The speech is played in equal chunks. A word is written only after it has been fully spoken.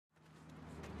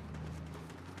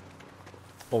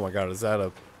Oh my god, is that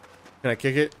a... Can I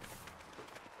kick it?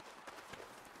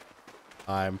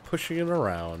 I'm pushing it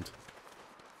around.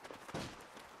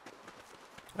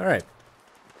 Alright.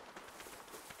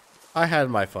 I had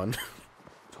my fun.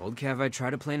 Told Kev I'd try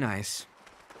to play nice.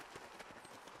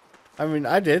 I mean,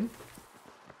 I did.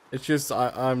 It's just,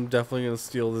 I'm definitely gonna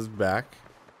steal this back.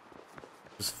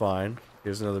 It's fine.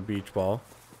 Here's another beach ball.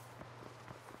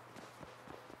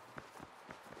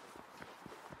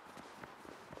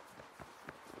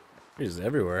 He's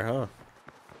everywhere, huh?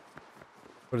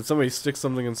 But did somebody stick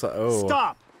something inside? Oh.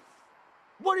 Stop!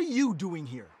 What are you doing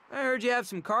here? I heard you have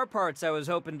some car parts I was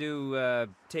hoping to,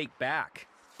 take back.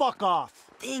 Fuck off!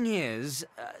 Thing is,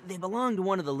 they belong to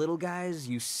one of the little guys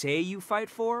you say you fight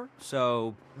for,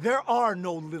 so... There are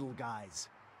no little guys.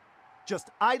 Just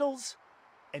idols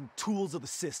and tools of the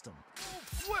system.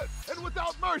 Swift and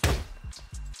without mercy!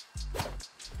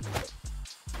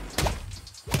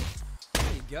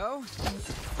 There you go.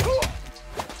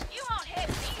 You won't hit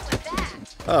me with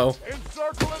that. Oh.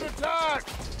 Encircle and attack!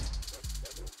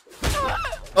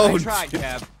 Oh, I tried,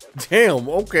 Kev. damn,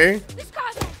 okay. This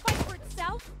cause won't fight for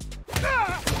itself.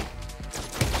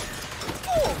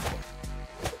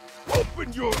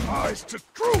 Open your eyes to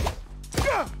truth!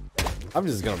 I'm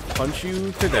just gonna punch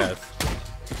you to death.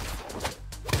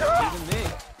 Even me.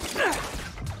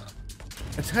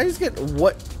 That's how you get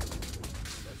what?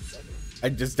 I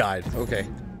just died. Okay.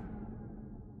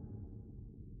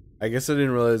 I guess I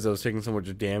didn't realize I was taking so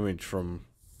much damage from...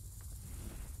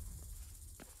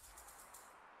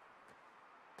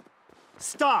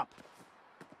 Stop!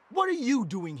 What are you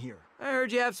doing here? I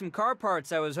heard you have some car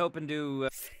parts I was hoping to,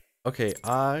 Okay,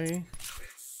 I...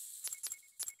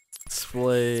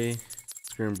 Display...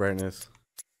 Screen brightness.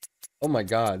 Oh my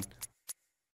god.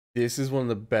 This is one of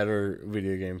the better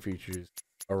video game features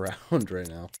around right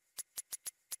now.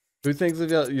 Who thinks of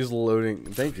that use loading?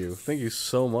 Thank you. Thank you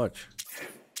so much.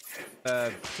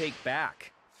 take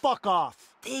back. Fuck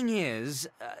off! Thing is,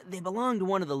 they belong to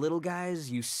one of the little guys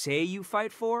you say you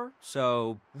fight for,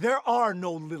 so... There are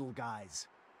no little guys.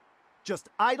 Just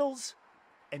idols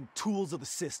and tools of the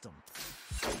system.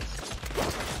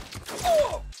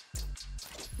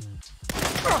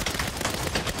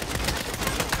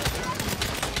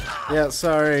 Yeah,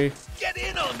 sorry. Get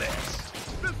in on this!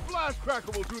 This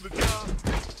flashcracker will do the job.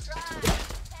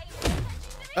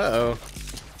 Uh-oh.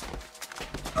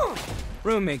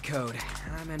 Roommate code.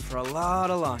 I'm in for a lot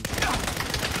of laundry.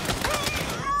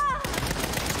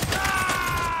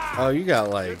 Oh, you got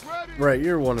like... Right,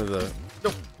 you're one of the...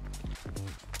 Nope.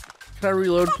 Can I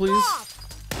reload, please?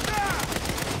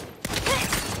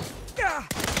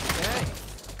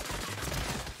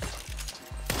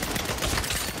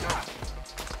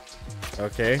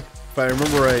 Okay. If I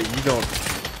remember right, you don't...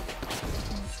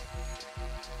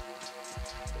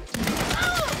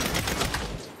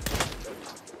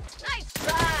 Nice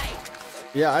try.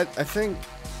 Yeah, I think...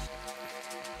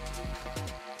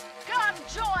 Come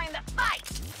join the fight.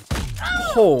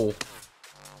 Oh!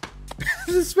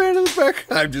 This man in the back,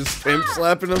 I'm just pimp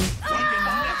slapping him.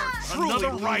 Another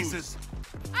rises.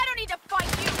 I don't need to fight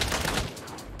you.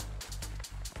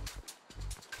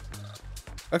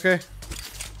 Okay.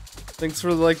 Thanks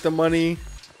for like the money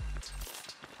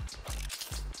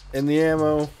and the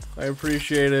ammo. I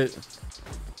appreciate it.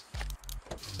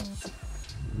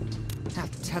 Have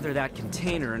to tether that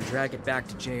container and drag it back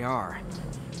to JR.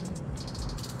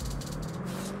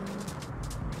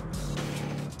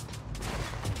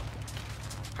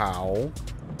 How?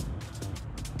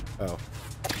 Oh.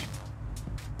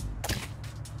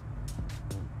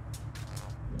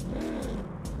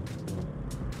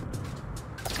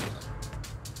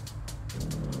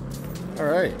 All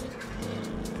right.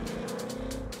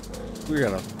 We're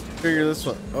gonna figure this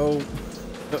one. Oh.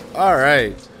 All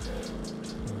right.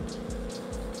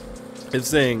 It's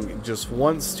saying just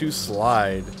once to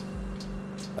slide.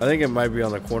 I think it might be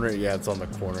on the corner. Yeah, it's on the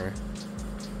corner.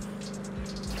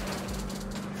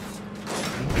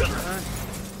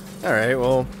 Alright,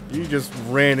 well, you just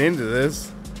ran into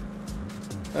this.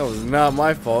 That was not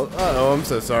my fault. Uh-oh, I'm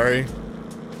so sorry.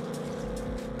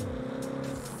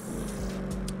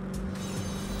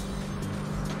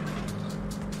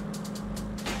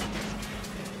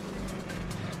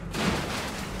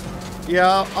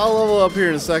 Yeah, I'll level up here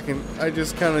in a second. I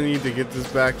just kind of need to get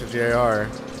this back to JR.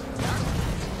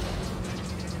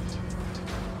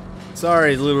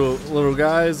 Sorry, little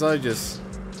guys. I just...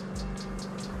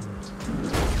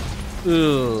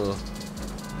 Ugh.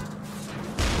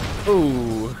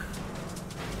 Ooh.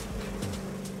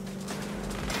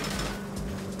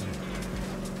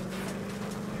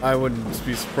 I wouldn't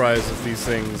be surprised if these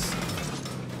things,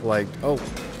 like, oh,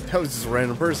 that was just a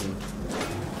random person.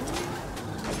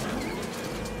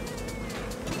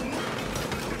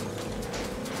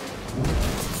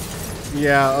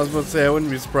 Yeah, I was about to say, I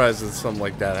wouldn't be surprised if something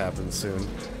like that happens soon.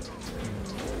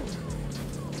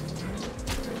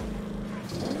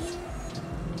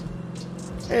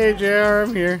 Hey, JR,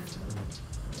 I'm here.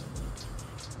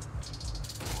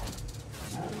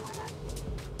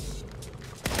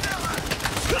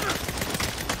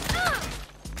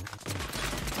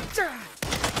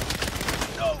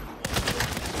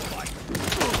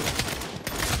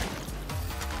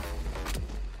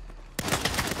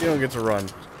 You don't get to run.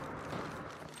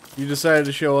 You decided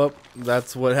to show up,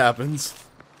 that's what happens.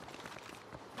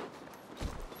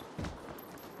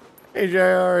 Hey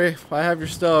JR, I have your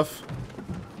stuff.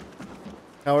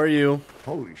 How are you?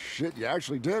 Holy shit, you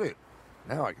actually did it.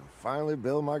 Now I can finally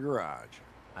build my garage.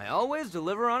 I always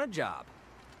deliver on a job.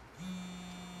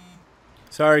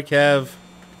 Sorry, Kev.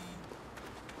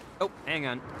 Oh, hang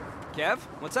on. Kev,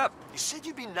 what's up? You said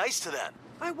you'd be nice to them.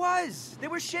 I was. They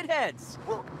were shitheads.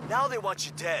 Well, now they want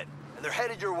you dead, and they're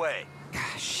headed your way.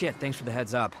 Shit, thanks for the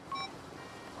heads up.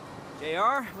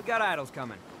 JR, we got idols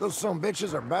coming. Those some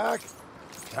bitches are back.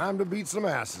 Time to beat some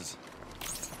asses.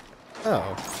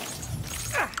 Oh.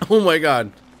 Oh my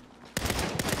god.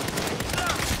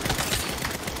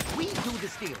 We do the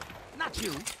stealing, not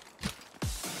you.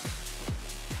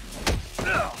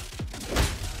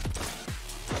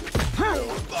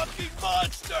 You fucking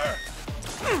monster!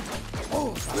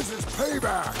 Oh, this is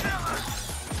payback.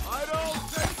 I don't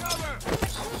take cover!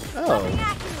 Oh.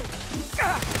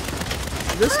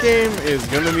 This game is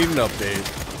gonna need an update.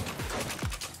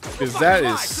 Because that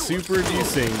is super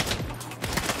desynced.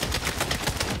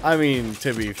 I mean,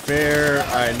 to be fair,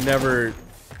 I never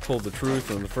told the truth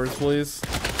in the first place.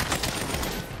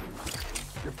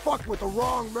 You fucked with the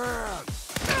wrong man.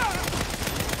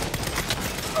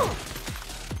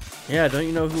 Yeah, don't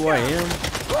you know who I am?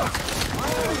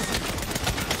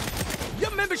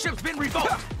 Your membership's been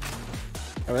revoked.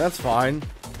 I mean, that's fine.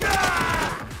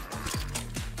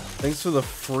 Thanks for the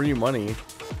free money.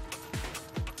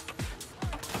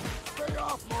 Stay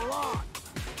off Marat.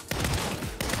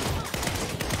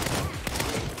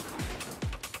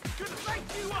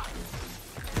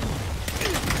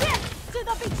 This to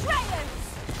the betrayers!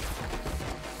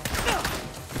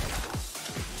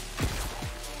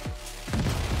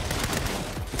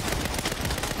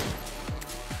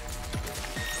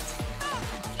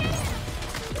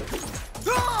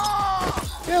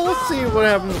 Yeah, let's see what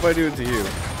happens if I do it to you.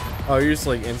 Oh, you're just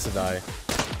like insta-die.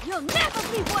 You'll never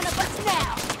be one of us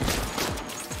now!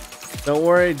 Don't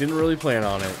worry, didn't really plan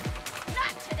on it.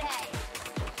 Not today!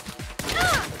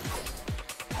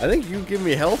 I think you give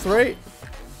me health, right?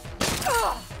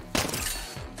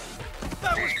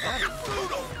 That was fucking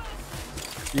brutal!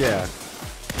 Yeah.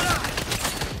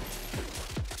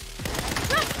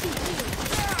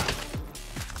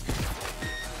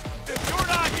 If you're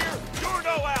not here, you're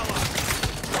no ally!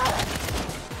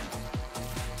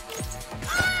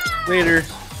 Later.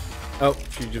 Oh,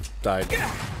 she just died.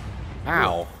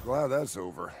 Ow. Glad that's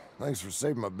over. Thanks for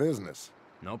saving my business.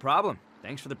 No problem.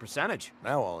 Thanks for the percentage.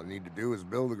 Now all I need to do is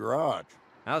build a garage.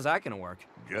 How's that gonna work?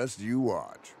 Just you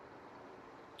watch.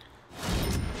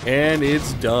 And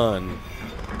it's done.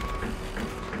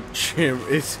 Jim,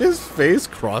 is his face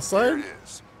There cross-eyed? it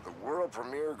is. The world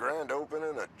premiere grand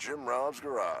opening at Jim Rob's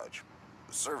garage.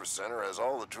 The service center has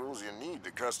all the tools you need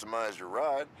to customize your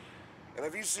ride. And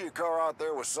if you see a car out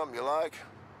there with something you like,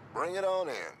 bring it on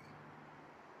in.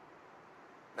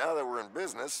 Now that we're in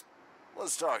business,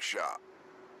 let's talk shop.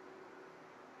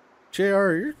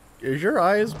 JR, is your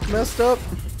eyes messed up?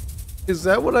 Is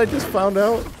that what I just found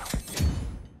out?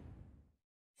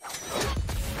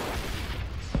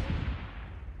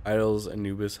 Idol's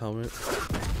Anubis helmet.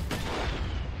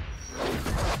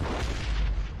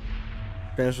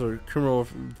 Transfer criminal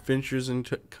ventures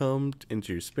come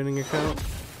into your spinning account.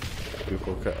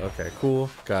 Okay, cool.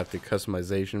 Got the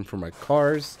customization for my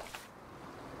cars.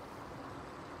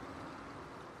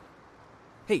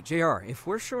 Hey, JR, if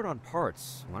we're short on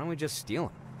parts, why don't we just steal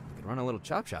them? We could run a little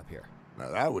chop shop here.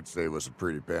 Now that would save us a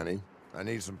pretty penny. I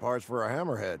need some parts for a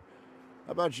hammerhead.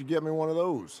 How about you get me one of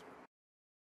those?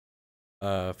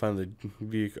 Found the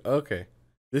vehicle. Okay.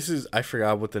 This is, I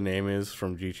forgot what the name is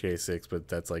from GTA 6, but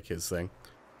that's like his thing.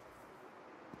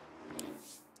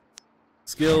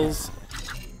 Skills.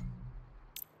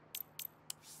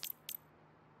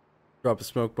 Drop a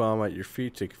smoke bomb at your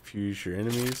feet to confuse your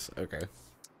enemies. Okay.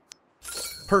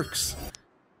 Perks.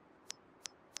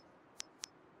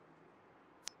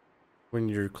 When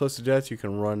you're close to death, you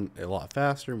can run a lot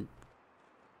faster.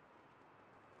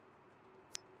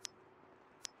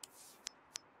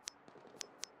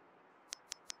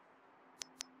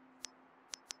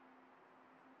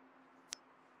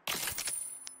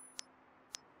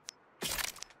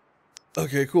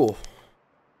 Okay, cool.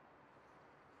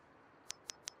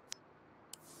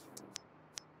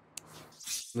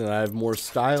 Then I have more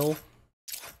style.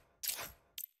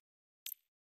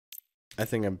 I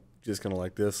think I'm just gonna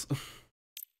like this.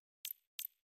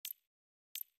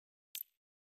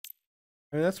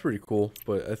 I mean, that's pretty cool,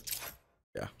 but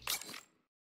yeah.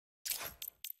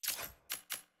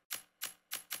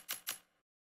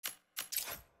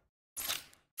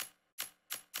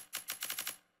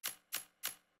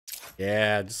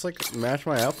 Yeah, just like match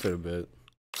my outfit a bit.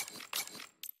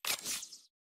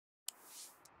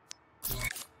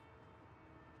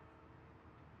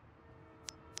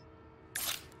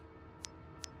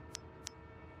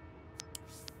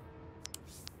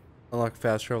 Unlock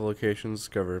fast travel locations,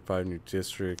 discover 5 new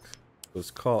districts. Was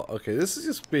called. Okay, this is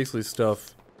just basically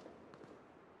stuff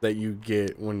that you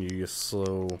get when you're just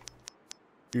slowly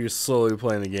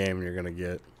playing the game and you're gonna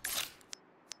get.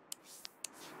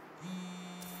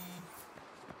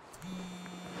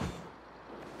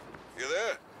 You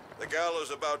there? The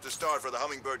gala's about to start for the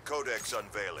Hummingbird Codex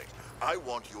unveiling. I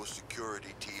want your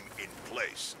security team in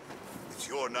place. It's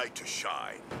your night to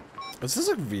shine. Is this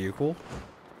a vehicle?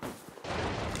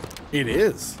 It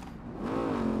is.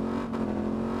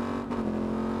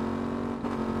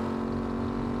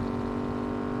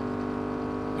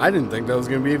 I didn't think that was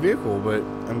going to be a vehicle, but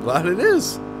I'm glad it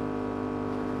is.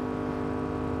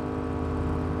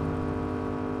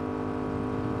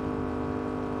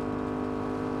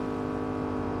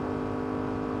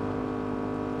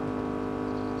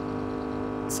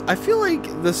 I feel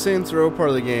like the Saints Row part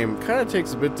of the game kind of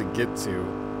takes a bit to get to.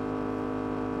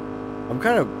 I'm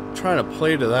kind of trying to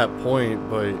play to that point,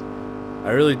 but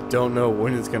I really don't know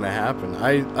when it's going to happen.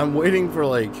 I'm waiting for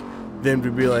like them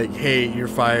to be like, hey, you're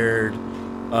fired.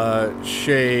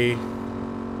 Shay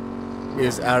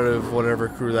is out of whatever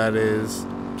crew that is.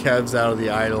 Kev's out of the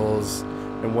Idols.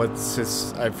 And what's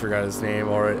his, I forgot his name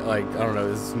already. Like, I don't know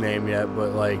his name yet,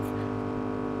 but like,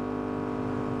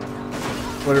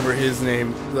 whatever his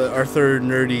name, our third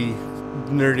nerdy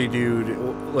dude,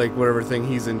 like whatever thing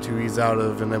he's into, he's out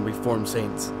of, and then we form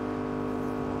Saints.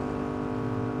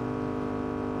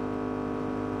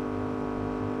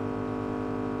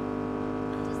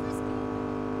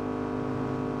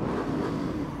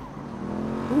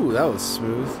 Ooh, that was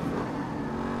smooth.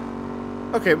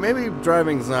 Okay, maybe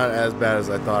driving's not as bad as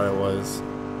I thought it was.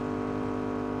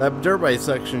 That dirt bike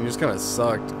section just kind of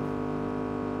sucked.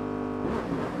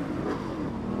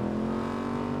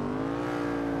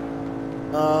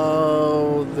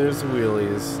 Oh, there's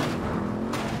wheelies.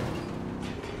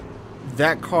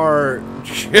 That car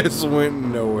just went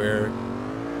nowhere.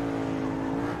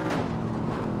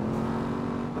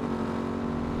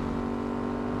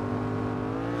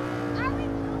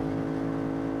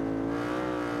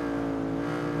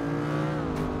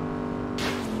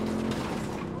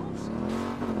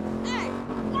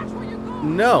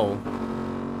 No.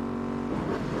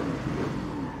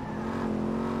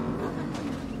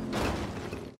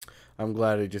 I'm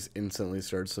glad it just instantly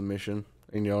starts the mission,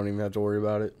 and you don't even have to worry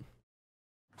about it.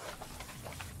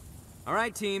 All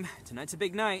right, team. Tonight's a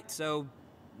big night, so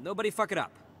nobody fuck it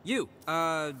up. You,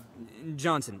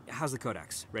 Johnson, how's the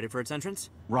Codex? Ready for its entrance?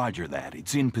 Roger that.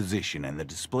 It's in position, and the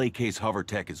display case hover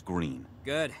tech is green.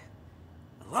 Good.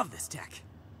 I love this tech.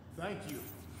 Thank you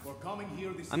for coming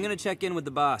here this I'm gonna check in with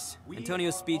the boss.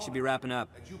 Antonio's speech should be wrapping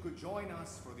up. that you could join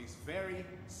us for this very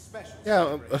special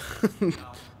Yeah,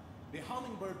 the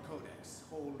Hummingbird Codex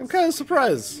holds I'm kind of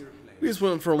surprised. We just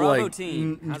went from Bravo, like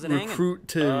team. How's it hanging? recruit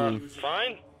to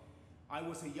Fine. I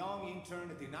was a young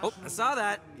intern at the Oh, National I saw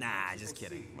that. Museum Nah, of just Mexico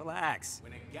kidding. City Relax.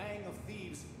 when a gang of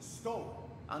thieves stole.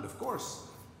 And of course,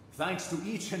 thanks to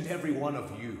each and every one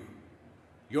of you.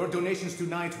 Your donations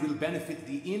tonight will benefit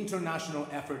the international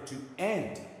effort to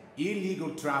end illegal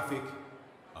traffic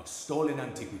of stolen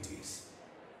antiquities.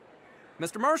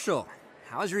 Mr. Marshall,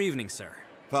 how's your evening, sir?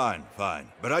 Fine, fine.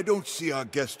 But I don't see our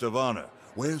guest of honor.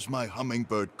 Where's my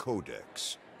Hummingbird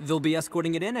Codex? They'll be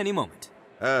escorting it in any moment.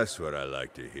 That's what I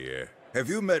like to hear. Have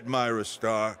you met Myra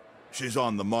Starr? She's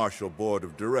on the Marshall Board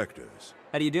of Directors.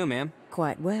 How do you do, ma'am?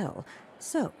 Quite well.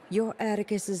 So, you're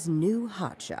Atticus's new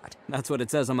hotshot. That's what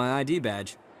it says on my ID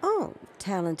badge. Oh,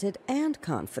 talented and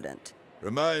confident.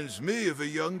 Reminds me of a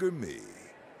younger me.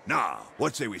 Now,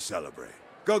 what say we celebrate?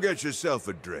 Go get yourself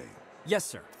a drink. Yes,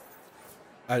 sir.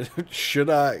 should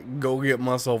I go get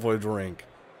myself a drink?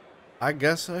 I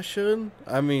guess I should.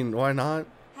 I mean, why not?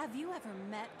 Have you ever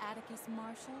met Atticus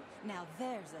Marshall? Now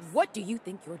there's a... What do you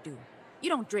think you're doing? You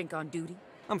don't drink on duty.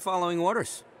 I'm following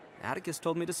orders. Atticus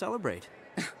told me to celebrate.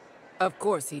 Of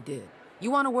course he did. You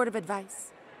want a word of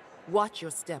advice? Watch your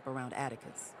step around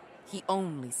Atticus. He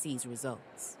only sees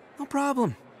results. No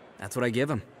problem. That's what I give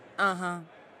him. Uh-huh.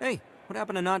 Hey, what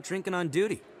happened to not drinking on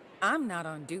duty? I'm not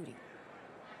on duty.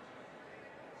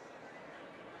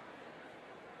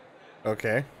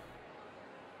 Okay.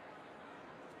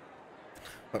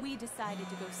 We decided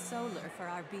to go solar for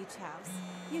our beach house.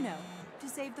 You know, to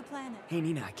save the planet. Hey,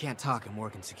 Nina, I can't talk. I'm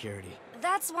working security.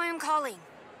 That's why I'm calling.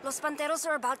 Los Panteros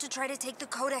are about to try to take the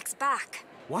Codex back.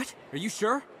 What? Are you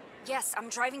sure? Yes, I'm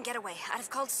driving getaway. I'd have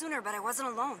called sooner, but I wasn't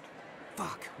alone.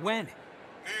 Fuck. When?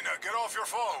 Nina, get off your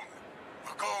phone.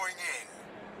 We're going in.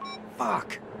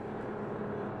 Fuck.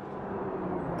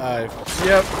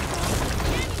 Yep.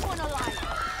 Anyone alive?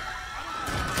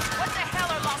 What the hell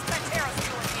are Los Panteros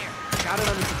doing here? Got it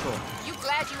under control. You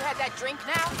glad you had that drink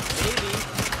now? Maybe.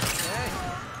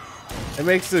 It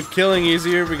makes the killing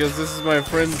easier because this is my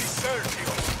friend's.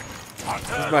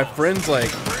 This is my friend's like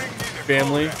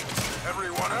family.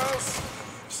 Everyone else,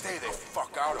 stay the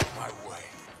fuck out of my way.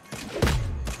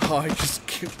 Oh, I just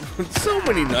killed so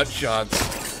many nut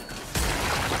shots.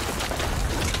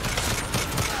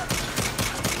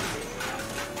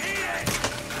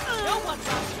 No one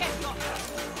else can go.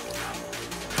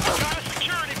 Got a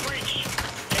security breach.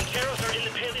 Panteros are in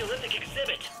the Paleolithic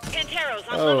exhibit. Panteros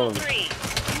on Oh. level 3.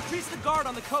 Increase the guard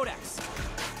on the Codex.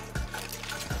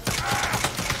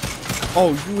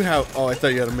 Oh, you have. Oh, I thought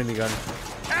you had a minigun.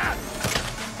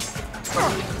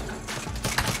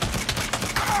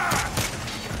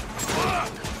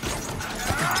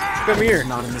 Come here.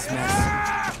 Not in this mess.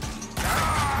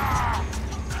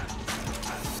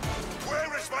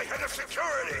 Where is my head of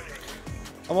security?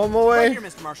 I'm on my Right way. here,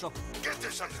 Mr. Marshall. Get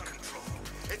this under control.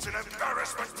 It's an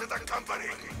embarrassment to the company.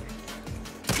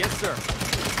 Yes, sir.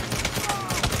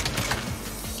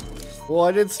 Well,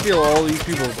 I did steal all these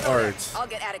people's arts. I'll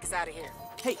get Atticus out of here.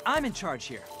 Hey, I'm in charge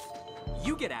here.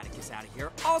 You get Atticus out of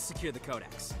here. I'll secure the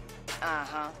Codex.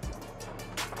 Uh-huh.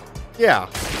 Yeah.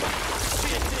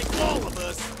 All of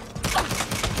us.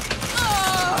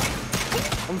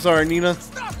 I'm sorry, Nina.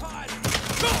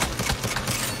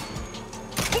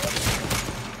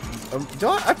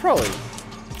 I probably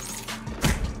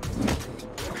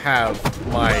have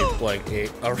my like a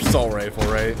assault rifle,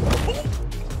 right?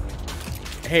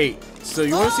 Hey, so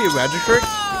you want to see a magic trick?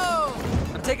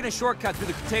 I'm taking a shortcut through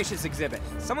the Cretaceous exhibit.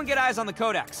 Someone get eyes on the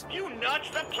Codex. You nuts?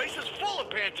 That place is full of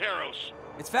Panteros.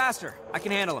 It's faster. I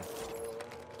can handle them.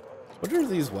 What are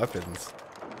these weapons?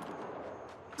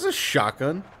 This is a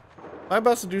shotgun. Am I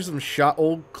about to do some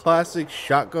old classic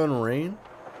shotgun rain?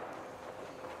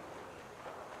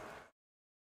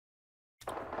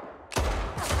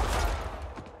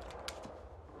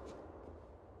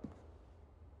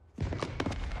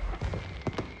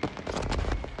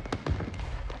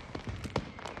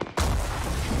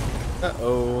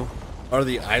 Uh-oh. Are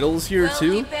the idols here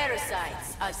too?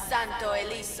 Parasites of Santo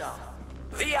Eliso.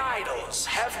 The idols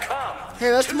have come. Hey,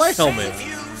 that's my helmet. Save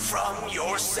you from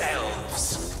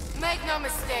yourselves. Make no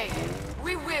mistake,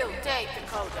 we will take the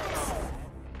Codex.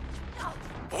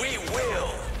 We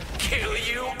will kill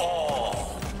you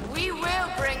all. We will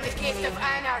bring the gift of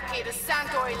anarchy to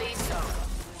Santo Eliso.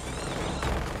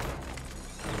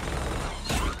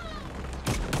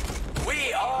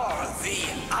 We are the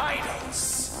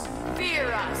idols.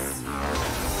 Fear us.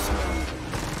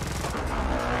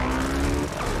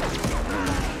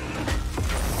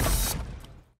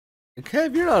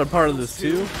 Kev, you're not a part of this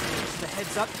too. Just a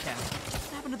heads up, Kev.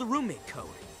 What happened to the roommate code?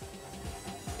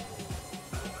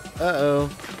 Uh-oh.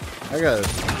 I got it.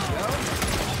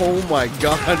 Oh my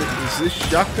god, is this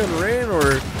shotgun rain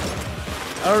or...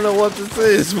 I don't know what this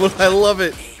is, but I love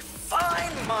it.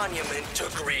 Fine monument to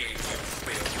greed you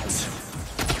built.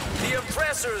 The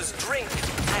oppressors drink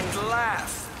and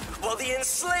laugh, while the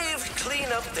enslaved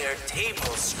clean up their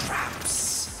table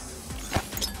scraps.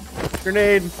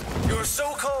 Grenade. Your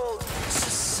so-called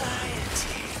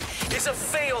society is a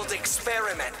failed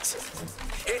experiment.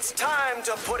 It's time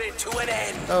to put it to an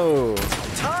end. Oh.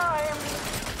 Time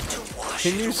to wash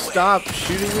Can you it stop away.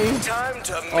 shooting me? Time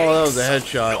to Oh, that was a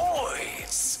headshot.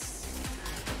 noise.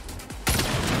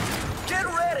 Get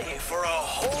ready for a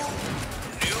whole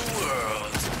new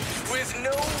world with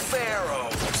no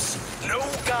pharaohs, no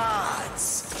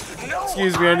gods, no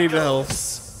Excuse me, I need the help.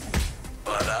 idols,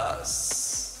 but us.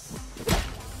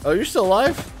 Oh, you're still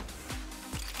alive?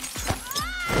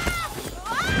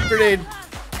 Grenade.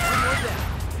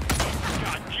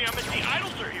 God damn it, the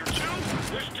idols are here too.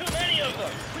 There's too many of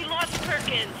them. We lost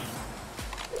Perkins.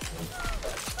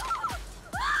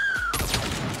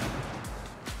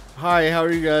 Hi, how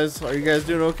are you guys? Are you guys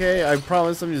doing okay? I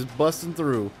promise I'm just busting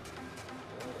through.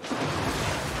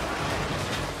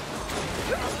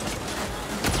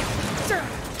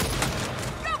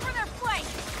 Go for their flank!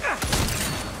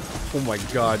 Oh my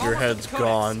god, your Almost head's at the Codex.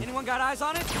 gone. Anyone got eyes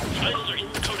on it? Vitals are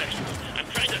in the Codex. I'm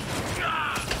trying to...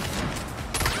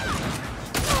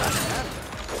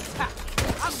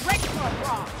 I'm ready for a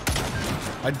brawl.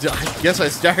 I guess I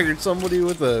staggered somebody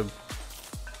with a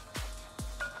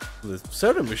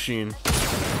soda machine.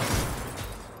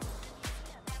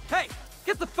 Hey,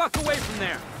 get the fuck away from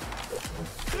there!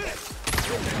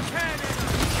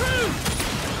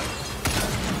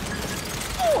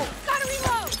 Oh, gotta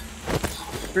reload.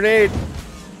 Grenade!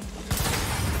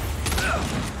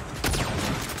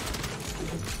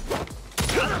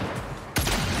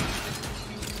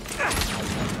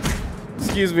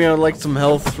 Excuse me, I'd like some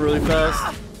health really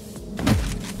fast.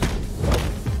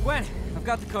 Gwen, I've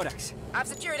got the Codex. I've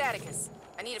secured Atticus.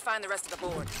 I need to find the rest of the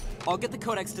board. I'll get the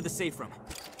Codex to the safe room.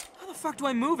 How the fuck do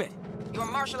I move it? Your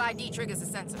martial ID triggers the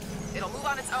sensor. It'll move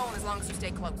on its own as long as you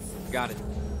stay close. Got it.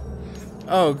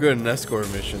 Oh, good, an escort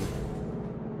mission.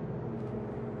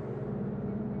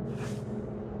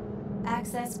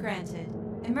 Access granted.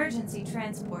 Emergency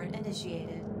transport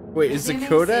initiated. Wait, is the Resuming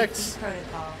Codex? safety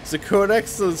protocol. Is the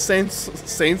Codex the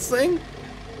Saints thing?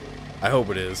 I hope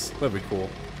it is. That'd be cool.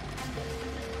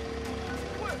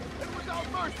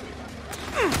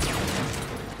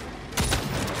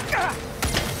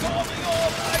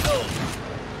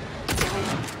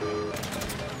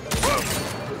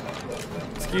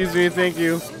 Excuse me, thank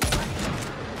you.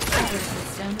 Other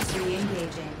systems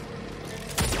re-engaging.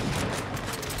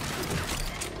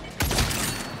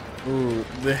 Ooh,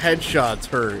 the headshots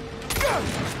hurt.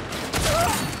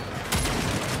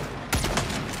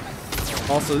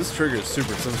 Also, this trigger is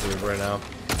super sensitive right now.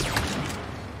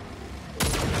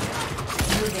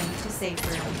 Moving to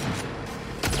safe room.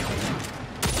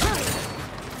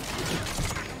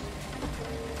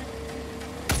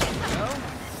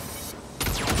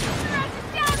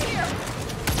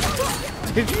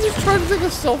 Did you just try to take a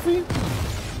selfie?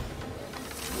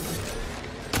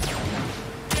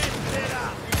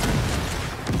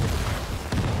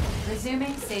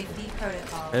 Resuming safety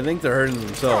protocol. I think they're hurting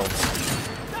themselves.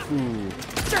 Ooh.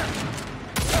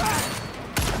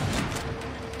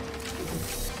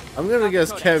 I'm gonna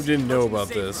guess Kev didn't know about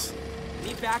this.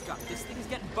 Need backup. This thing is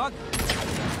getting bugged.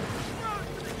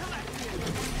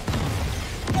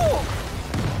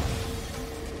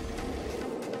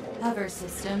 Hover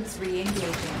systems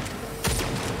re-engaging.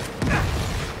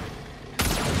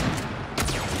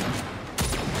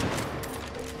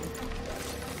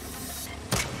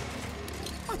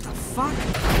 What the fuck?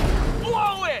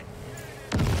 Blow it!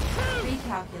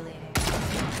 Recalculating.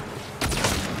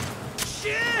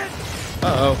 Shit!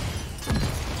 Uh-oh.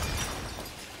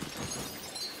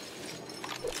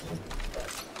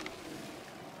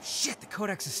 Shit, the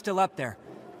Codex is still up there.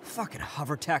 Fucking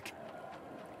hover tech.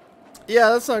 Yeah,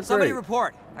 that's not Somebody great.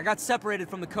 report. I got separated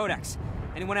from the Codex.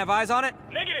 Anyone have eyes on it?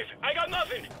 Negative. I got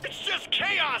nothing. It's just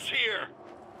chaos here.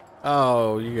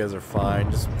 Oh, you guys are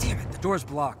fine. Just Damn it, the door's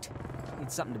blocked.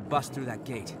 Need something to bust through that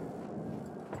gate.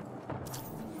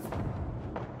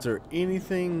 is there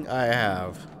anything I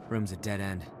have? Room's a dead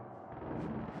end.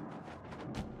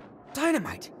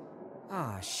 Dynamite!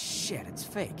 Ah, shit, it's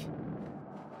fake.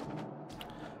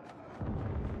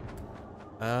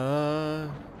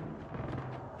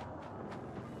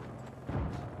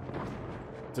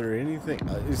 Is there anything?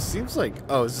 It seems like.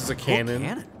 Oh, is this a cannon?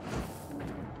 Cannon?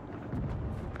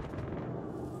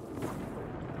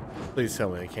 Please tell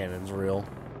me the cannon's real.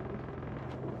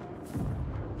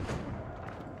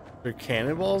 Are there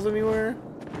cannonballs anywhere?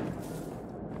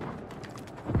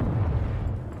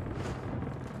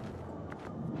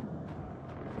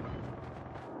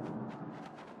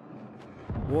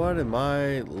 What am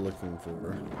I looking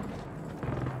for?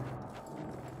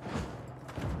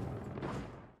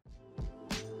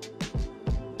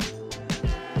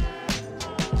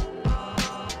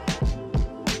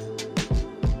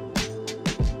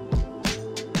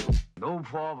 No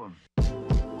problem.